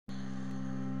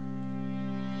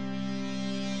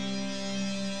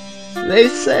They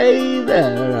say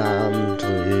that I'm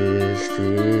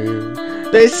twisted.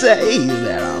 They say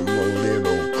that I'm a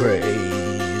little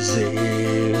crazy.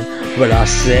 But I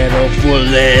settle for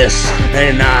less,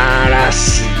 and I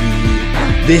see.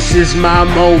 This is my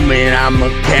moment, I'ma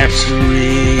capture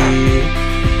it.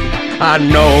 I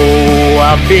know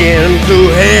I've been through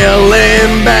hell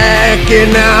and back,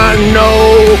 and I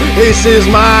know this is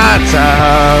my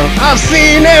time. I've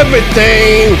seen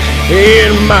everything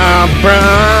in my prime,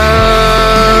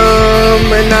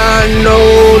 and I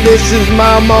know this is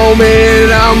my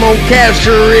moment, I'm gonna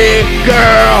capture it,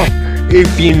 girl.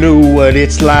 If you knew what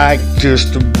it's like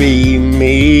just to be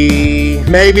me,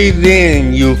 maybe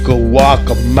then you could walk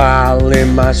a mile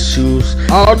in my shoes.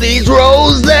 All these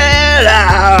roads that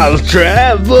I've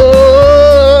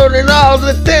traveled, and all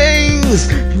the things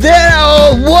that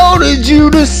I wanted you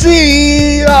to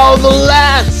see, all the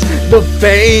lights, the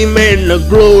fame and the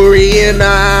glory, and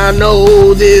I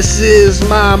know this is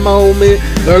my moment.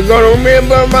 They're gonna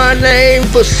remember my name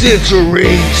for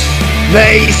centuries.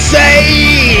 They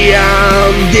say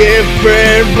I'm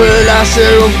different, but I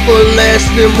settle for less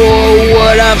than more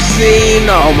what I've seen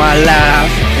all my life.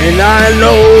 And I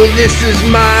know this is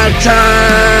my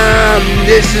time,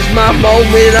 this is my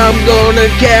moment, I'm gonna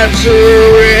capture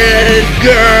it,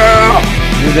 girl.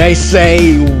 They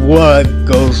say what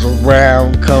goes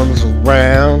around comes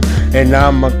around, and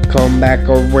I'ma come back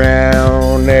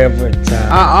around every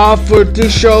time. I offered to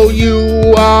show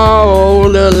you all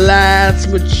the lights,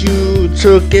 but you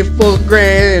took it for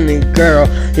granted, girl.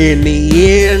 In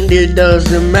the end, it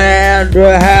doesn't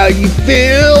matter how you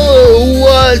feel or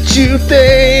what you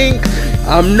think.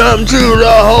 I'm numb to the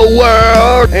whole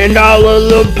world and all of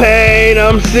the pain.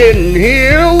 I'm sitting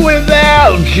here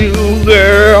without you,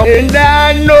 girl. And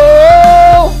I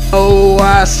know, oh,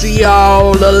 I see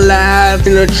all the lights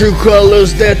and the true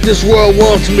colors that this world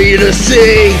wants me to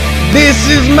see. This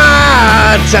is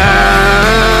my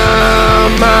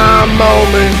time, my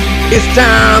moment. It's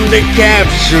time to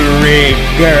capture it,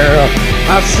 girl.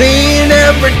 I've seen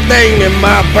everything in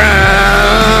my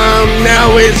prime.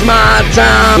 Now it's my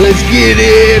time. Let's get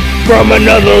it from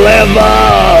another level.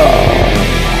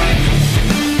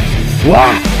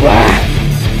 Why?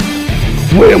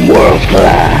 When worlds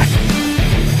collide.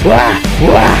 Why?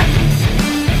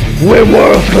 When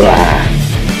worlds collide.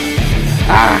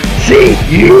 I see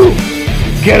you.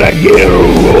 Can I get a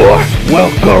roar?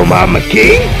 Welcome, I'm a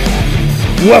king.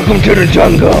 Welcome to the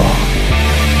jungle.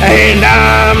 And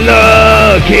I'm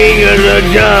the king of the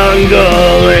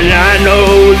jungle, and I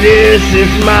know this is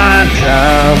my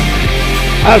time.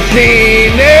 I've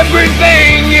seen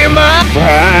everything in my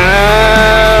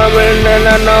prime, and then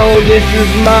I know this is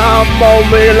my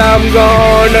moment, I'm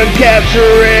gonna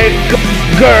capture it,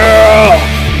 girl.